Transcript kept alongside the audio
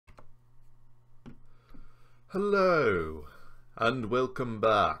Hello, and welcome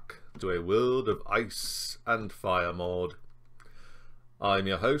back to a World of Ice and Fire mod. I'm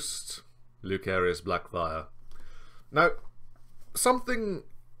your host, Lucerys Blackfyre. Now, something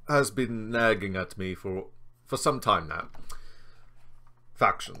has been nagging at me for some time now.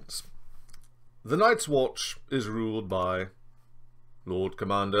 Factions. The Night's Watch is ruled by Lord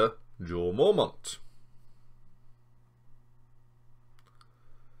Commander Jorah Mormont.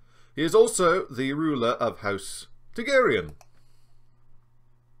 He is also the ruler of House Targaryen,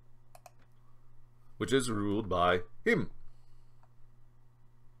 which is ruled by him.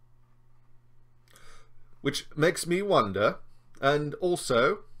 Which makes me wonder, and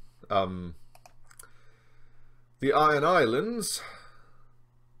also, the Iron Islands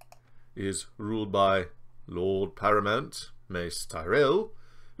is ruled by Lord Paramount Mace Tyrell,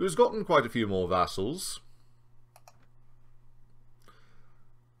 who's gotten quite a few more vassals.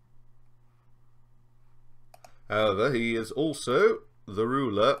 However, he is also the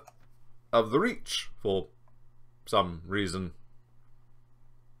ruler of the Reach for some reason.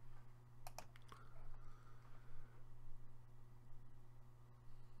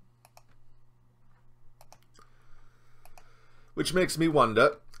 Which makes me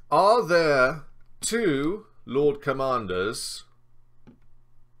wonder, are there two Lord Commanders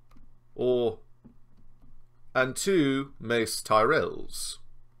and two Mace Tyrells?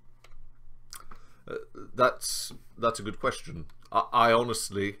 That's a good question. I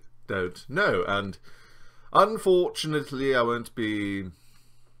honestly don't know, and unfortunately I won't be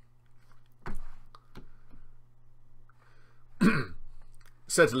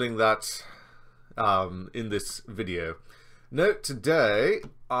settling that in this video. Note, today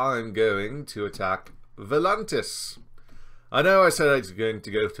I'm going to attack Volantis. I know I said I was going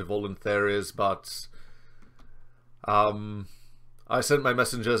to go to Volon Therys, but I sent my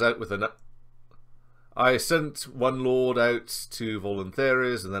messengers out with I sent one lord out to Volon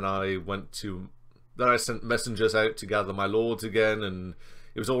Therys, and then I sent messengers out to gather my lords again, and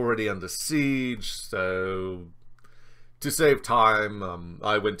it was already under siege, so to save time,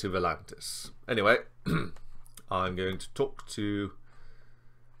 I went to Volantis. Anyway, I'm going to talk to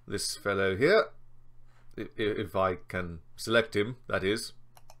this fellow here, if I can select him, that is.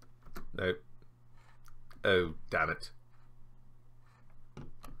 No. Oh, damn it.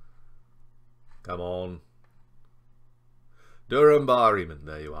 Come on. Durham Barryman,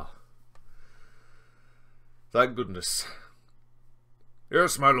 there you are. Thank goodness.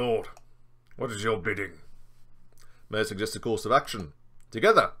 Yes, my lord. What is your bidding? May I suggest a course of action?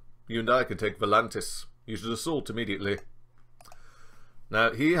 Together, you and I can take Volantis. You should assault immediately.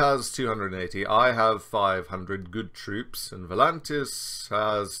 Now, he has 280. I have 500 good troops, and Volantis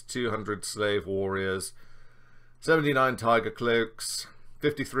has 200 slave warriors, 79 tiger cloaks,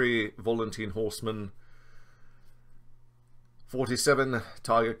 53 Volantine horsemen, 47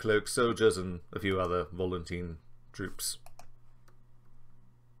 tiger cloak soldiers, and a few other Volantine troops.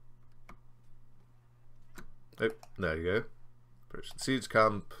 Oh, there you go. Approach the siege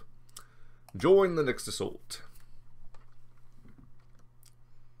camp. Join the next assault.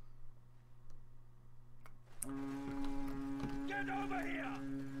 Get over here!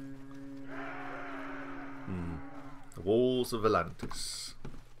 The walls of Volantis.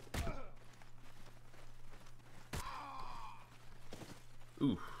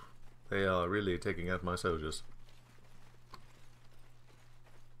 Ooh, they are really taking out my soldiers.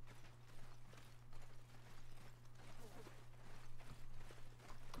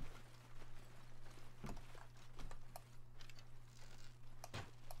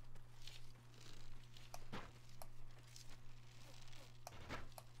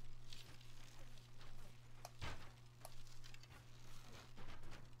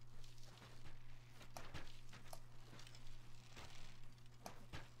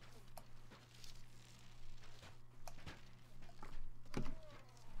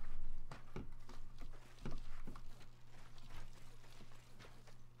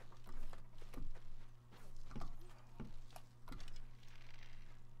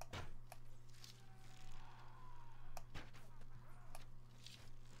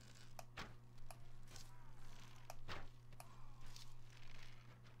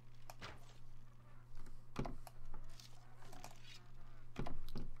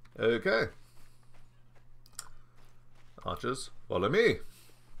 Okay. Archers, follow me.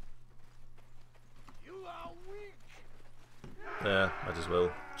 You are weak. Yeah, might as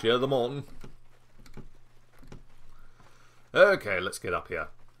well cheer them on. Okay, let's get up here.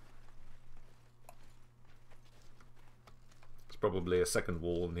 There's probably a second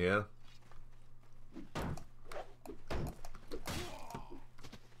wall in here.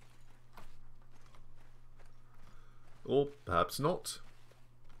 Or perhaps not.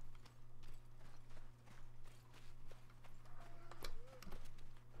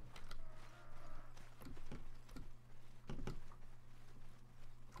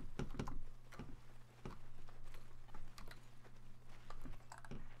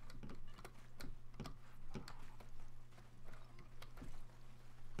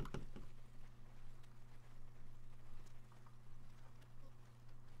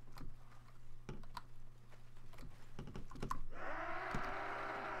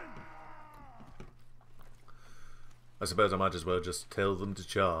 I suppose I might as well just tell them to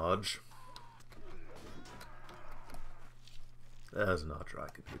charge. There's an archer I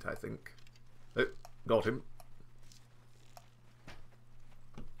could hit, I think. Oh, got him.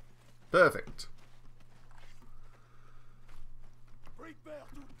 Perfect.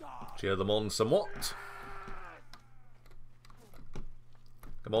 Cheer them on somewhat.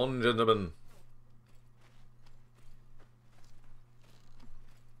 Come on, gentlemen.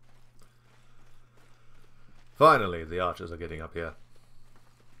 Finally, the archers are getting up here.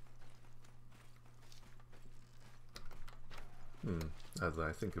 As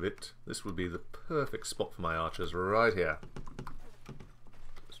I think of it, this would be the perfect spot for my archers right here.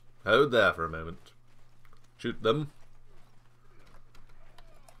 Just hold there for a moment. Shoot them.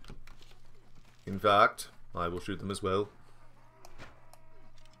 In fact, I will shoot them as well.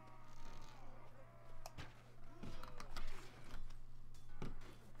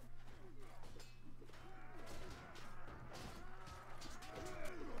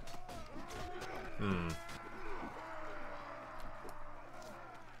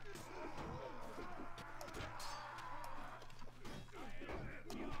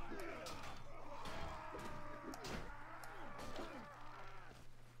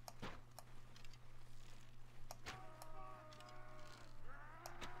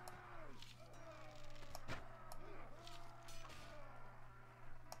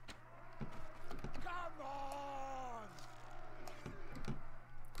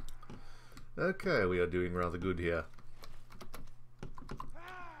 Okay, we are doing rather good here.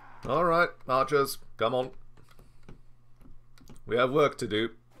 Alright, archers, come on. We have work to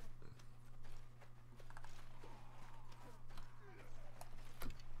do.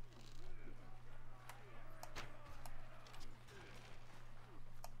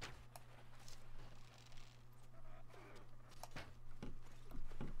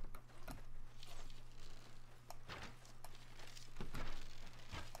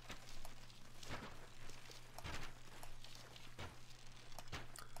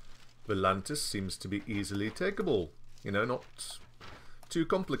 Volantis seems to be easily takeable. You know, not too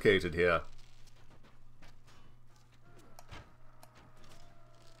complicated here.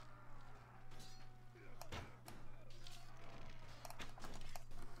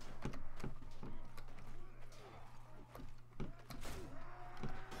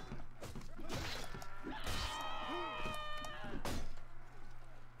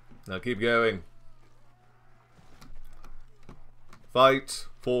 Now keep going. Fight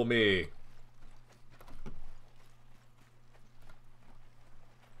for me.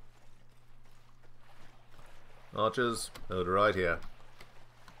 Archers, hold right here.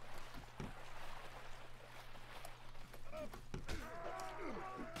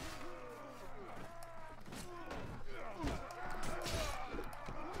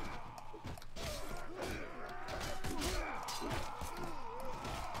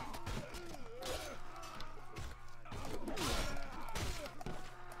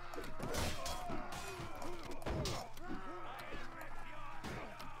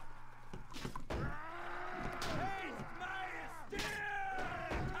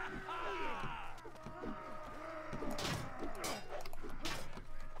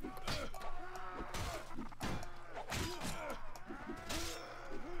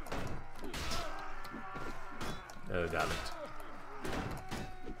 Oh, damn it.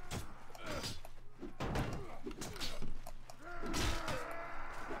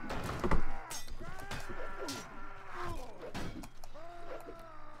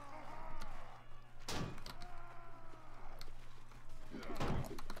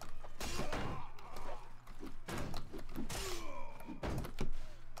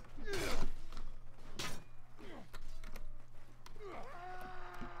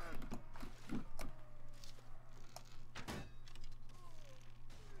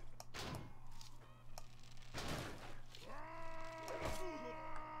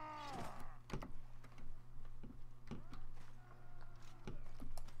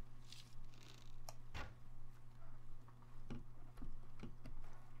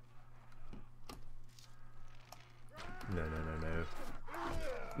 No, no, no, no.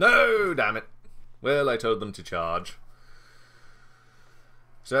 No, damn it. Well, I told them to charge.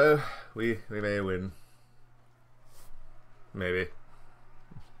 So, we may win. Maybe.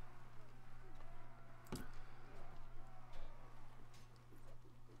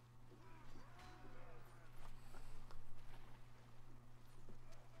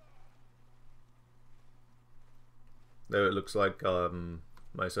 Though it looks like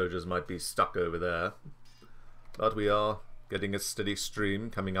my soldiers might be stuck over there. But we are getting a steady stream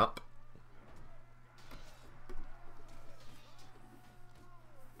coming up.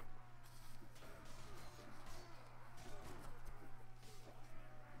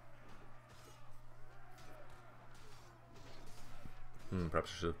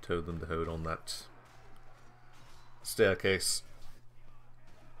 Perhaps I should have told them to hold on that staircase.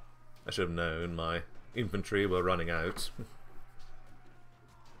 I should have known my infantry were running out.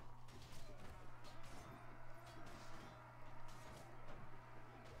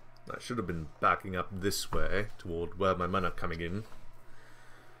 I should have been backing up this way toward where my men are coming in.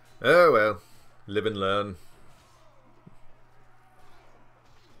 Oh well, live and learn.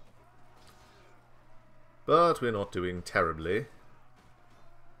 But we're not doing terribly.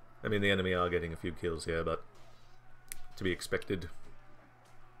 I mean, the enemy are getting a few kills here, but to be expected.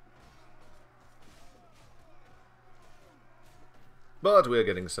 But we're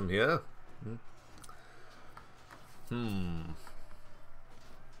getting some here.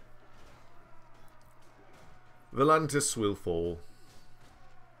 Volantis will fall.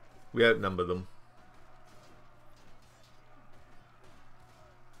 We outnumber them.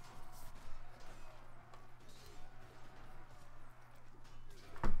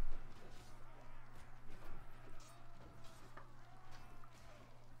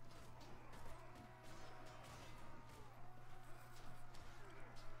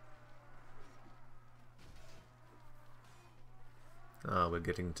 Ah, we're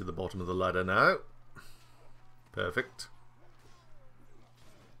getting to the bottom of the ladder now. Perfect.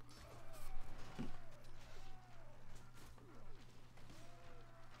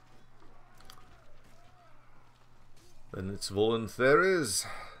 Then it's Volon Therys,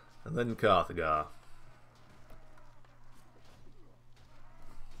 and then Carthagar.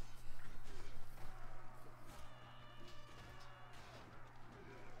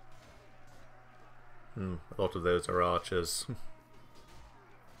 A lot of those are archers.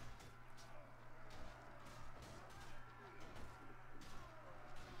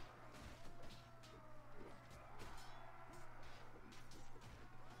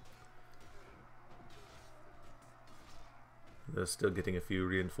 They're still getting a few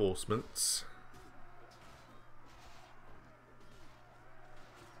reinforcements.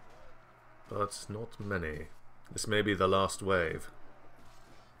 But not many. This may be the last wave.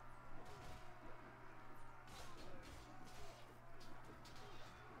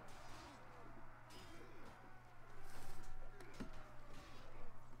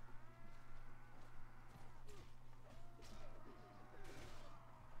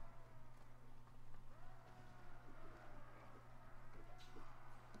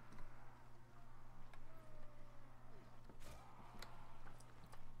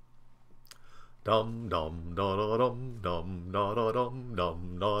 Dum dum da da dum dum da da dum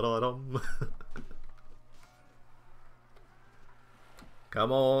dum da da dum.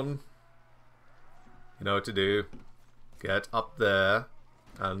 Come on. You know what to do. Get up there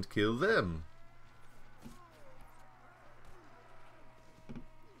and kill them.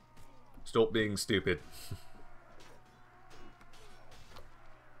 Stop being stupid.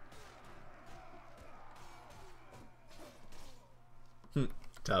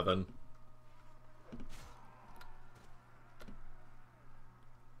 Tavern.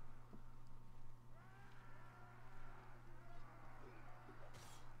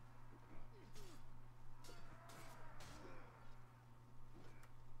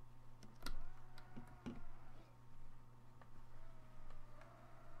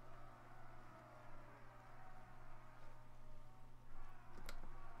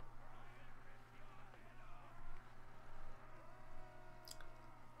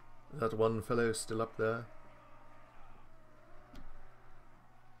 That one fellow still up there?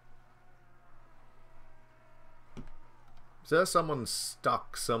 Is there someone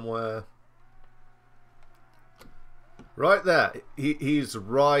stuck somewhere? Right there. He's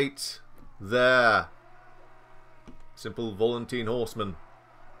right there. Simple Volantine horseman.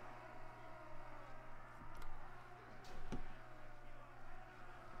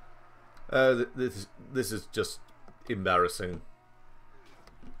 This is just embarrassing.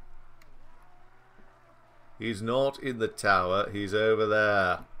 He's not in the tower, he's over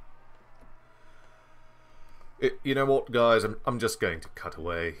there. You know what, guys? I'm just going to cut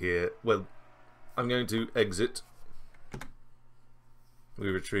away here. Well, I'm going to exit. We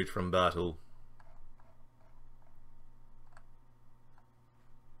retreat from battle.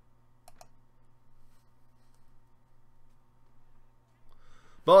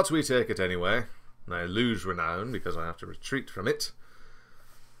 But we take it anyway, and I lose renown because I have to retreat from it.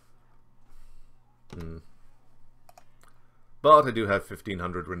 But I do have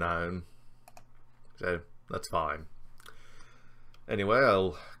 1500 renown, so that's fine. Anyway,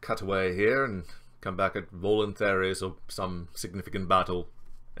 I'll cut away here and come back at Volon Therys or some significant battle.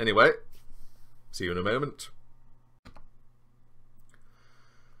 Anyway, see you in a moment.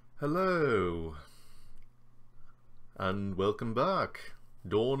 Hello, and welcome back.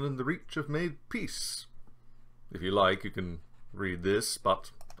 Dawn and the Reach have made peace. If you like, you can read this,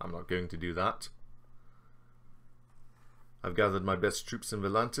 but I'm not going to do that. I've gathered my best troops in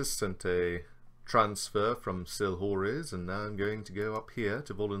Volantis, sent a transfer from Silhores, and now I'm going to go up here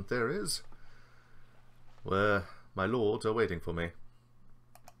to Volon Therys, where my lords are waiting for me.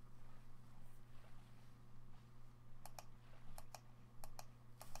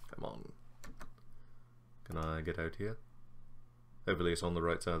 Come on. Can I get out here? Hopefully it's on the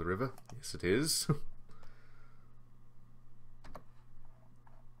right side of the river. Yes, it is.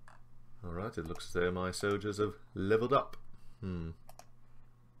 Alright, it looks as though my soldiers have leveled up.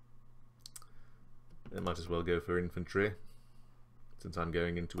 They might as well go for infantry, since I'm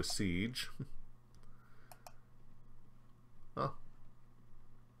going into a siege. Ah.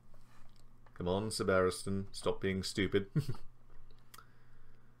 Come on, Sebaristan, stop being stupid.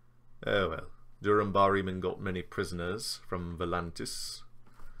 Oh well. Durambarim got many prisoners from Volantis.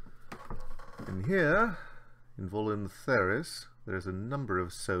 And here, in Volon Therys, there's a number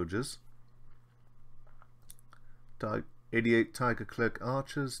of soldiers. 88 Tiger Cloak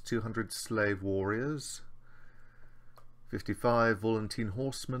archers, 200 slave warriors, 55 Volantine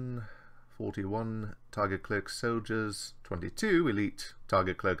horsemen, 41 Tiger Cloak soldiers, 22 elite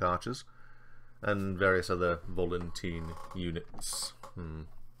Tiger Cloak archers, and various other Volantine units.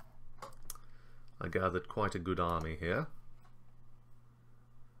 I gathered quite a good army here.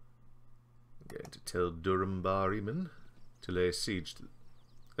 I'm going to tell Durambarim to lay siege to...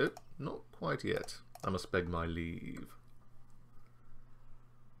 Oh, not quite yet. I must beg my leave.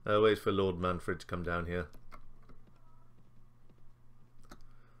 I'll wait for Lord Manfred to come down here.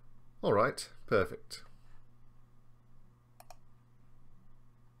 Alright, perfect.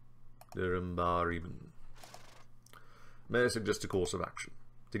 Durambarim. May I suggest a course of action?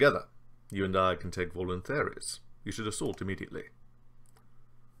 Together, you and I can take Volon Therys. You should assault immediately.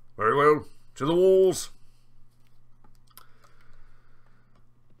 Very well. To the walls!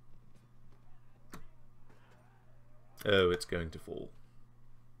 Oh, it's going to fall.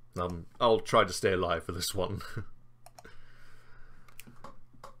 I'll try to stay alive for this one.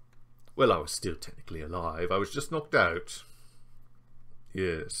 Well, I was still technically alive. I was just knocked out.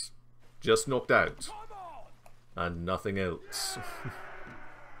 Yes. Just knocked out. And nothing else.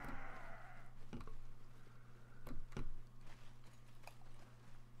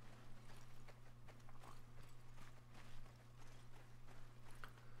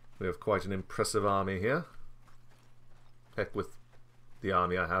 We have quite an impressive army here. Heck, with the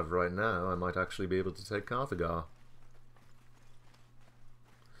army I have right now, I might actually be able to take Carthagar.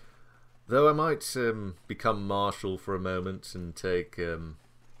 Though I might become Marshal for a moment and take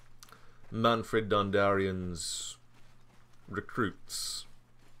Manfred Dondarrion's recruits.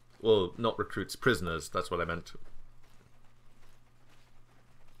 Well, not recruits, prisoners, that's what I meant.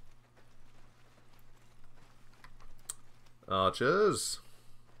 Archers.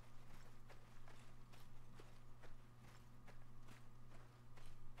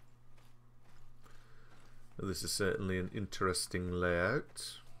 This is certainly an interesting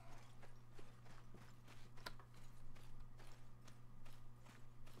layout.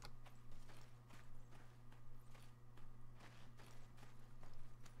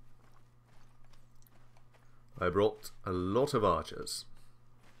 I brought a lot of archers.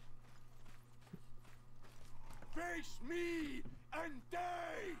 Face me and die!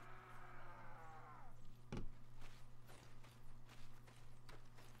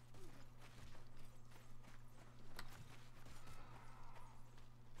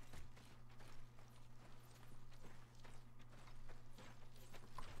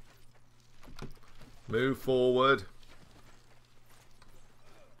 Move forward.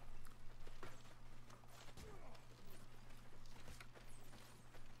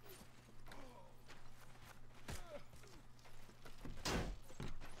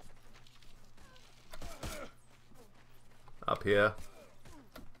 Up here.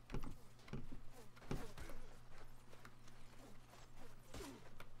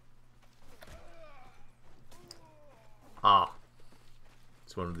 Ah.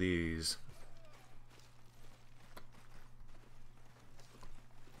 It's one of these.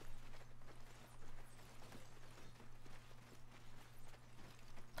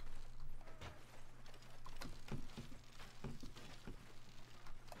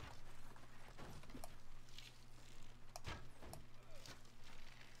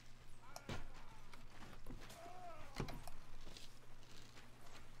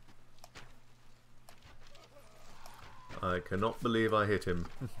 I cannot believe I hit him.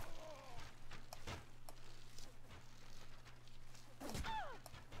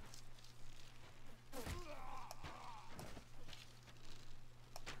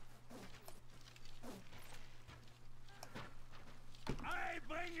 I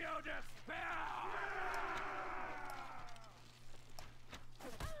bring you despair!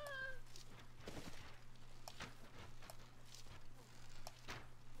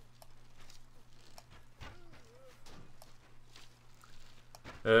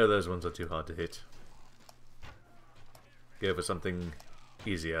 Oh, those ones are too hard to hit. Go for something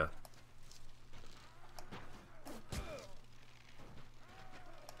easier.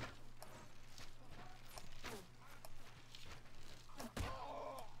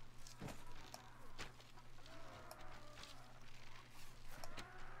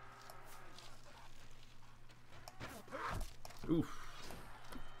 Oof.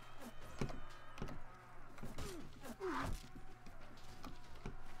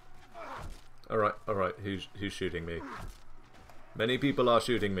 Alright, who's shooting me? Many people are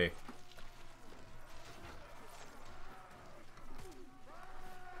shooting me.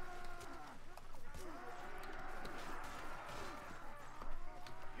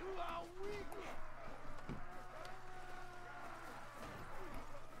 You are weak!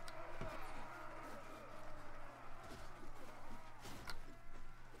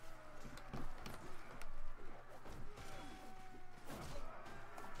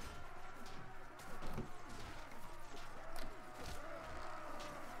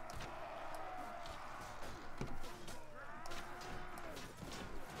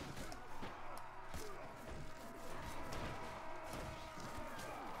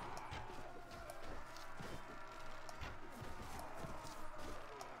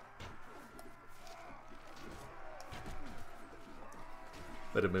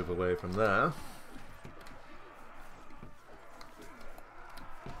 Better move away from there.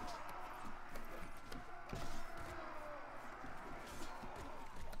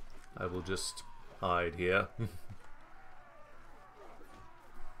 I will just hide here.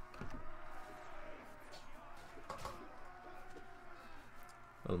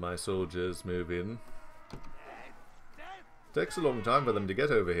 While my soldiers move in. Takes a long time for them to get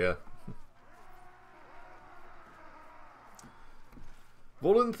over here.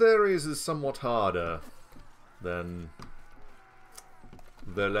 Volon Therys is somewhat harder than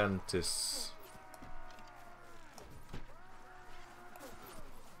Volantis.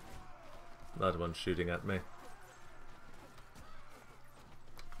 That one's shooting at me.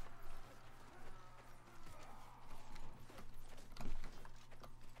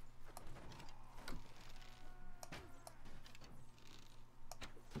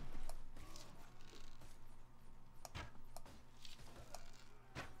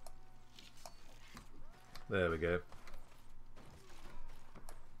 There we go.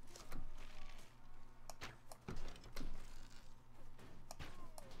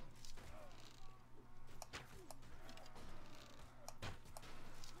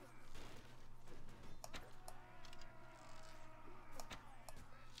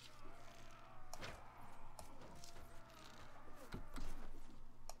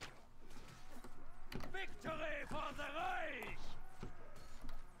 Victory for the Reich!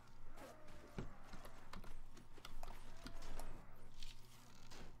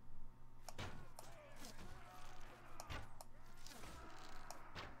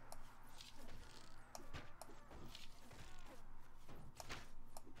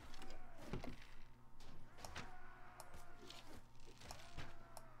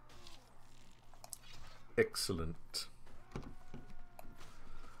 Excellent.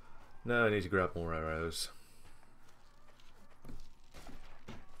 Now I need to grab more arrows.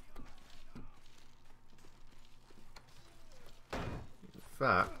 In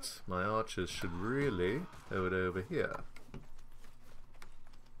fact, my archers should really go it over here.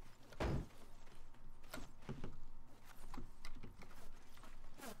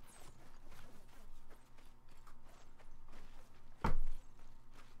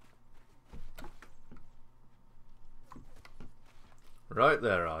 Right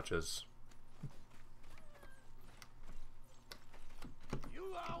there, archers.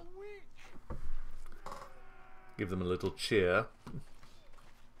 You are weak! Give them a little cheer.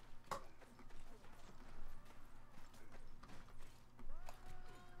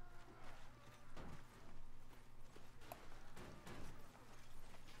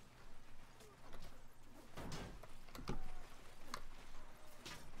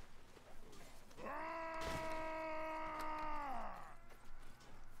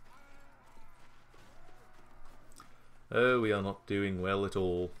 Oh, we are not doing well at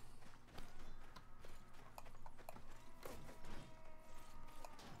all.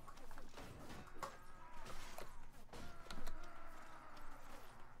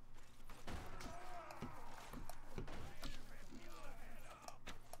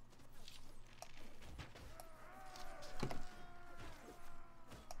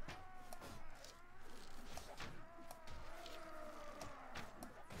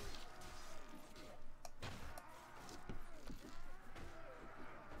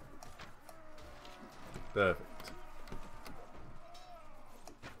 Perfect.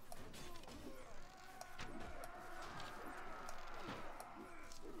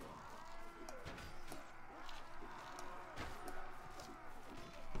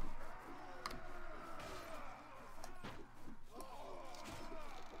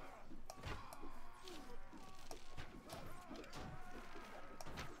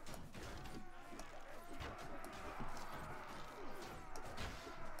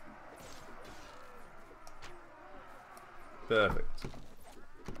 Perfect.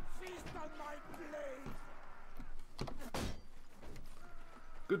 Feast on my blade.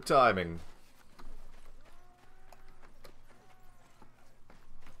 Good timing.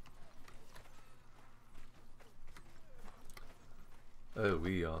 Oh,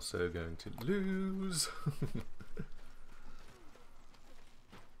 we are so going to lose.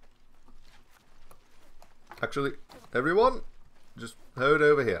 Actually, everyone, just hold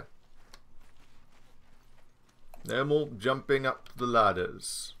over here. No more jumping up the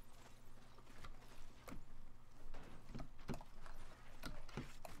ladders.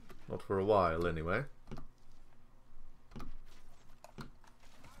 Not for a while, anyway.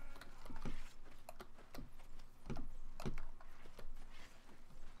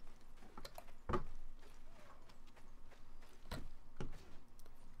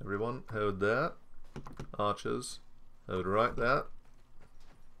 Everyone, hold there. Archers, hold right there.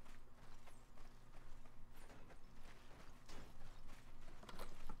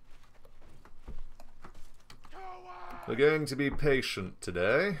 We're going to be patient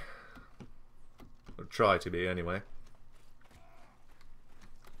today. Or try to be, anyway.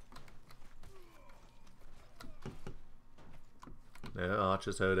 No,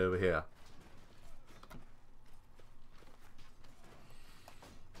 archers, hold over here.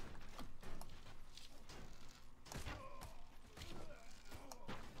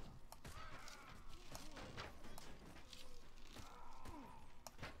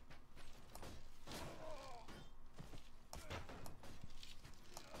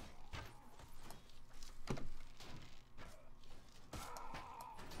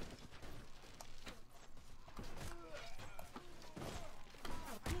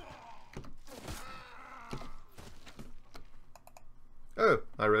 Oh,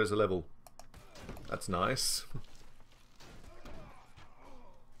 I rose a level. That's nice.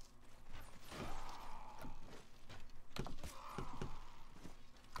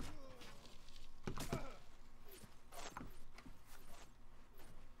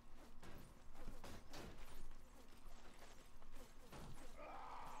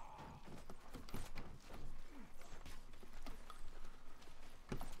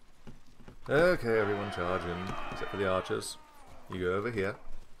 Okay, everyone charge in, except for the archers. You go over here.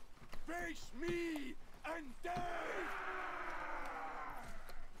 Face me and die.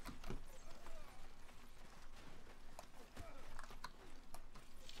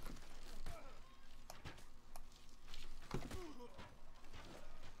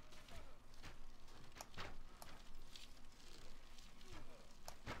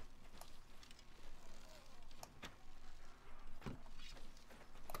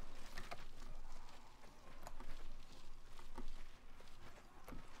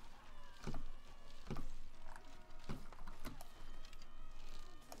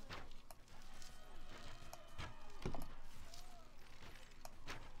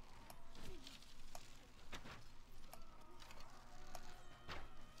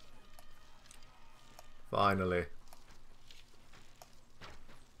 Finally.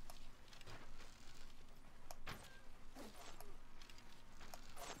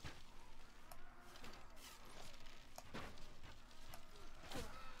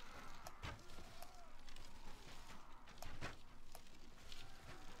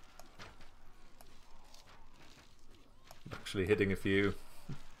 Actually hitting a few.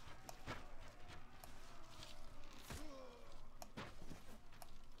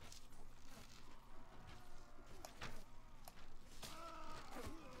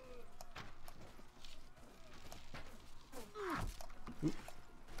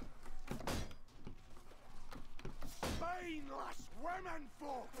 Spineless women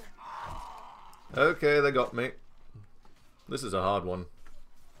folk. Okay, they got me. This is a hard one.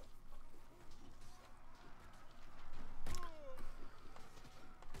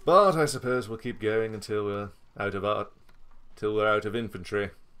 But I suppose we'll keep going until we're out of infantry.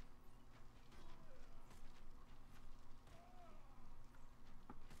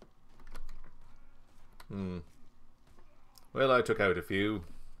 Well, I took out a few.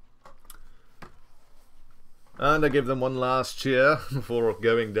 And I give them one last cheer before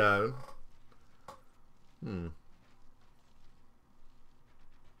going down.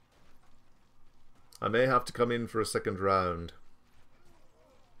 I may have to come in for a second round.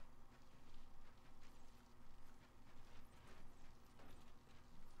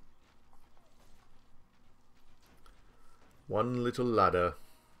 One little ladder.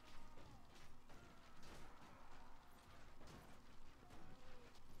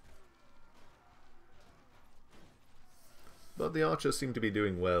 But the archers seem to be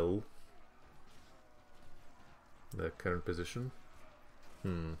doing well. Their current position.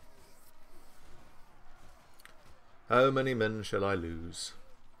 How many men shall I lose?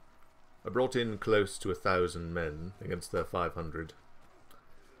 I brought in close to 1,000 men against their 500.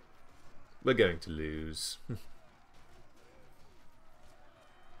 We're going to lose.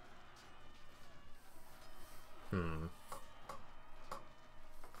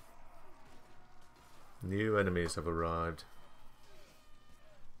 New enemies have arrived.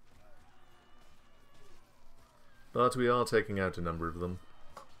 But we are taking out a number of them.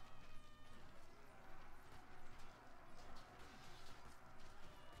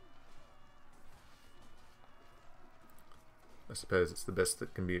 I suppose it's the best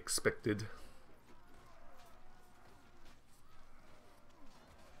that can be expected.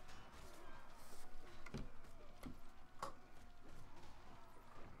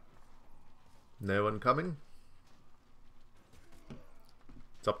 No one coming?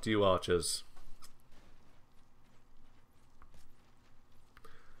 It's up to you, archers.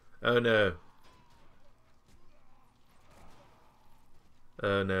 Oh no.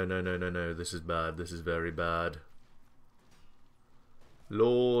 Oh no, no, no, no, no. This is bad. This is very bad.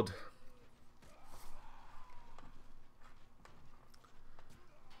 Lord.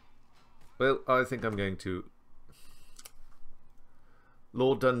 Well, I think I'm going to...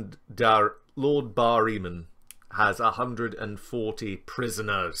 Lord Bareman has 140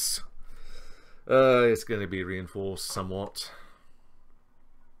 prisoners. It's going to be reinforced somewhat.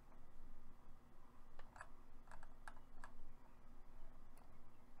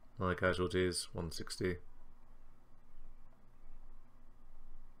 My casualties, 160.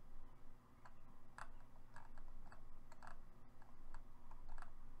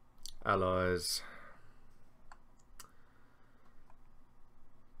 Allies.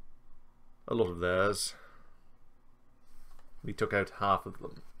 A lot of theirs. We took out half of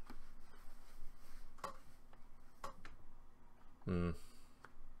them.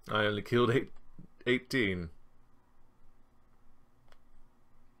 I only killed 18.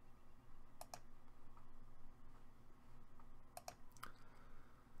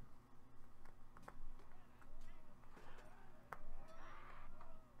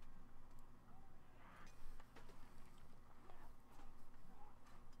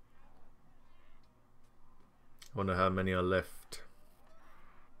 I wonder how many are left.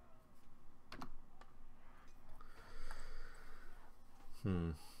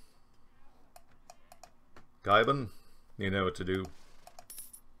 Gaiban, you know what to do.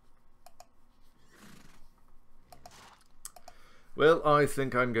 Well, I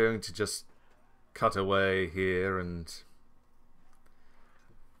think I'm going to just cut away here and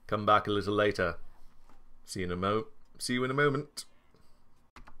come back a little later. See you in a moment.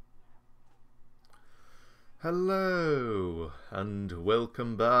 Hello, and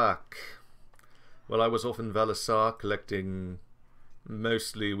welcome back. Well, I was off in Valisar collecting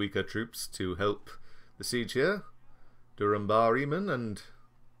mostly weaker troops to help the siege here. Durham Bareman and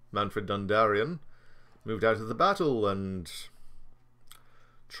Manfred Dundarian moved out of the battle, and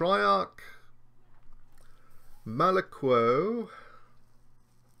Triarch Malaquo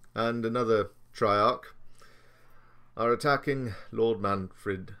and another Triarch are attacking Lord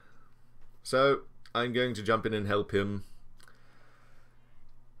Manfred. So I'm going to jump in and help him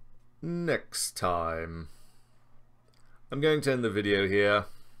next time. I'm going to end the video here.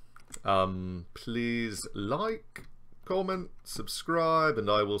 Please like, comment, subscribe, and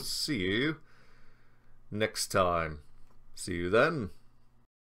I will see you next time. See you then.